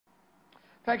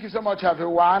Thank you so much,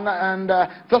 everyone. And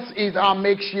this is our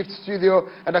makeshift studio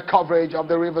and the coverage of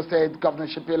the River State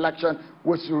governorship election,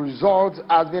 which the result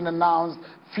has been announced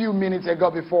few minutes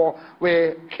ago before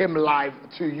we came live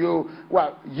to you.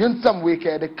 Well, Nyesom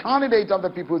Wike, the candidate of the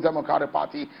People's Democratic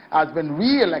Party, has been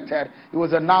re-elected. He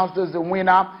was announced as the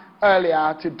winner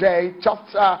earlier today,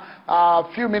 just a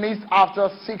few minutes after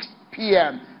 6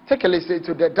 p.m. Take a listen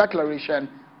to the declaration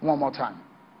one more time.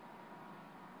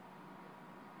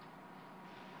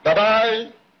 That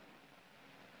I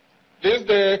this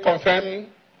day confirm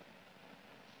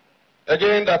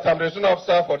again that I'm the returning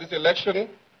officer for this election,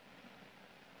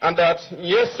 and that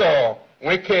Nyesom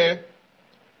Wike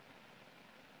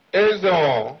is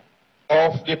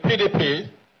of the PDP,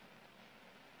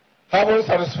 having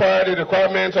satisfied the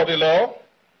requirements of the law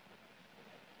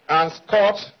and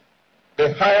scored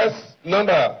the highest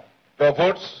number of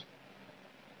votes,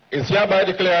 is hereby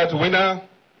declared winner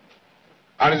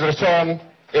and is returned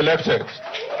elected.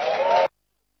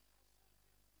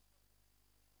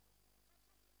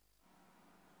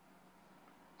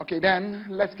 Okay, then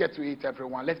let's get to it,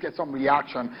 everyone. Let's get some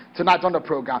reaction. Tonight on the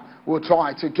program, we'll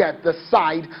try to get the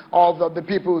side of the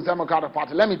People's Democratic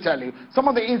Party. Let me tell you, some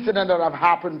of the incidents that have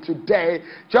happened today,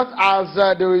 just as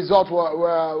the result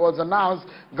was announced,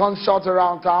 gunshots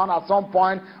around town. At some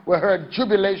point, we heard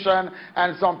jubilation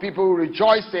and some people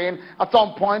rejoicing. At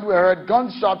some point, we heard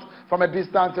gunshots from a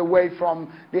distance away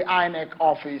from the INEC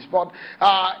office. But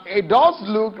it does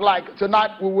look like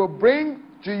tonight we will bring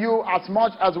to you as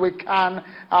much as we can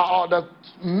the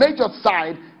major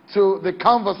side to the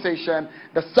conversation,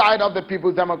 the side of the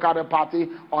People's Democratic Party,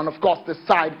 and of course the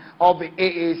side of the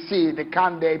AAC, the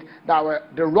candidate that were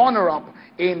the runner-up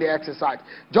in the exercise.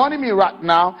 Joining me right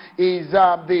now is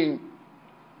the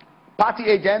party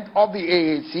agent of the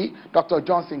AAC, Dr.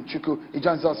 Johnson Chukwu. He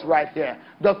joins us right here.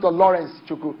 Dr. Lawrence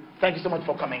Chukwu, thank you so much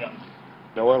for coming on.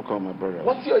 You're welcome, my brother.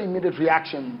 What's your immediate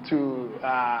reaction to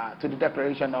the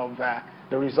declaration of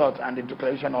the result and the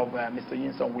declaration of Mr.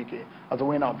 Nyesom Wike as the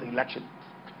winner of the election?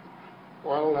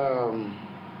 Well,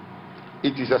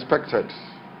 it is expected.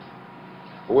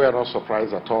 We are not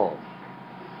surprised at all.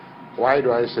 Why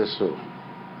do I say so?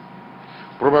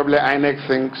 Probably INEC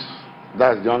thinks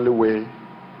that's the only way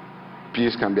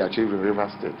peace can be achieved in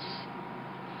River State.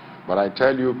 But I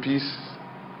tell you, peace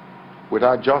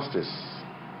without justice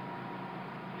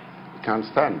can't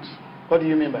stand. What do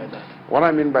you mean by that? What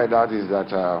I mean by that is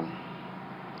that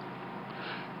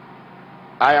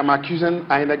I am accusing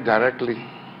INEC directly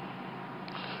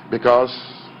because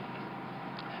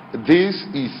this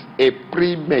is a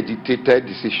premeditated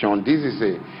decision. This is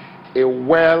a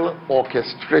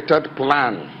well-orchestrated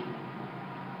plan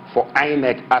for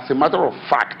INEC. As a matter of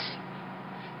fact,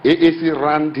 AAC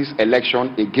ran this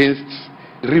election against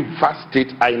River State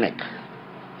INEC.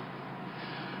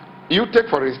 You take,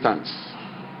 for instance,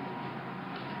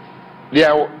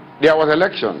 there was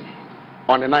election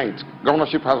on the 9th,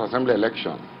 Governorship House Assembly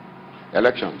elections.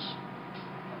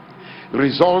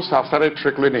 Results have started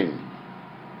trickling in.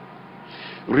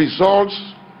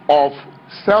 Results of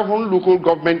 7 local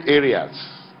government areas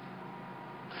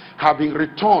have been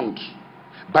returned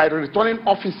by the returning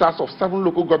officers of 7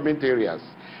 local government areas,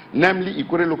 namely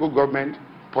Ikure local government,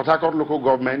 Port Harcourt local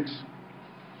government,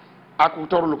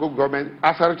 Akutor local government,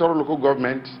 Asaritor local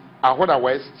government, Ahoda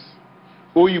West,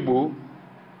 Oyibo,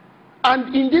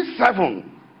 and in these 7,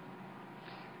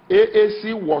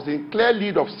 AAC was in clear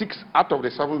lead of 6 out of the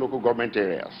 7 local government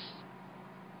areas.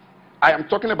 I am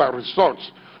talking about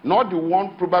results, not the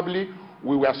one probably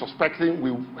we were suspecting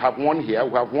we have won here,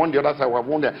 we have won the other side, we have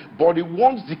won there, but the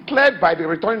ones declared by the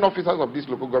returning officers of this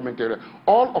local government area.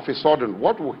 All of a sudden,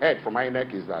 what we heard from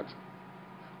INEC is that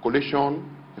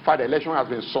Collation, in fact, the election has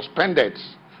been suspended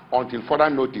until further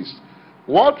notice.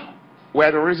 What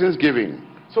were the reasons given?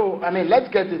 So, I mean, let's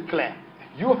get it clear.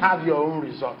 You have your own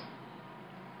results.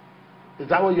 Is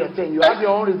that what you're saying? You have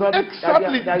your own results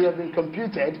exactly. that have been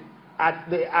computed at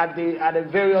the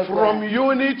various... From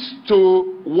units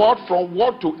to ward, from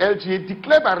ward to LGA,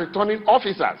 declared by returning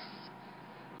officers.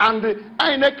 And the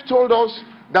INEC told us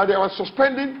that they were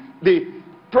suspending the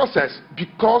process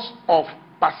because of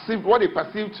perceived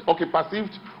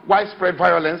widespread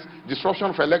violence, disruption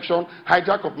of election,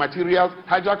 hijack of materials,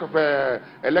 hijack of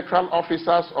electoral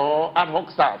officers or ad hoc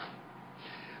staff,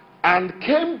 and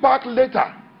came back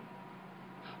later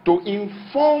to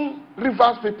inform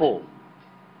Rivers people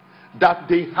that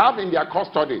they have in their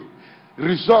custody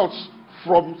results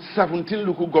from 17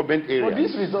 local government areas. But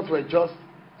these results were just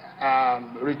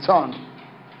returned.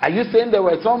 Are you saying there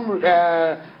were some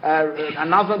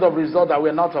announcement of results that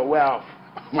we're not aware of?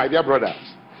 My dear brothers,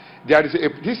 there is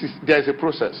a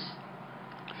process.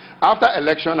 After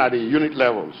election at the unit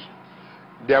levels,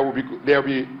 there will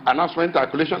be announcement at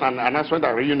collation and announcement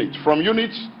at unit. From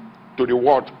unit to the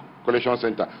ward collation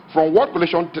center. From ward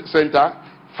collation center,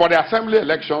 for the assembly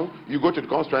election, you go to the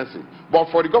constituency. But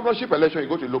for the governorship election, you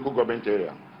go to the local government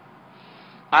area.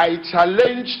 I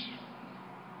challenge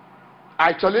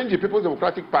the People's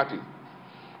Democratic Party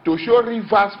to show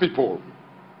Rivers people,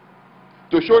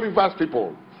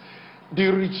 the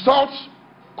results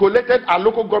collected at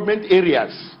local government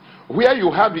areas where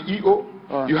you have the EO,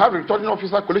 you have the returning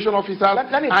officer, collation officer,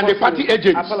 and the party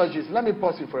agents. Apologies. Let me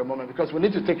pause you for a moment because we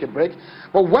need to take a break.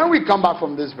 But when we come back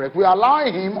from this break, we allow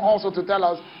him also to tell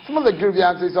us some of the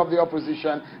grievances of the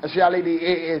opposition, especially the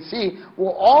AAC.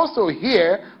 We'll also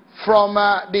hear from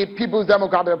the People's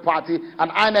Democratic Party,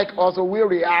 and INEC also will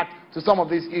react to some of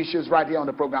these issues right here on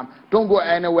the program. Don't go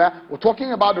anywhere. We're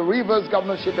talking about the Rivers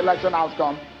governorship election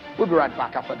outcome. We'll be right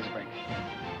back after this break.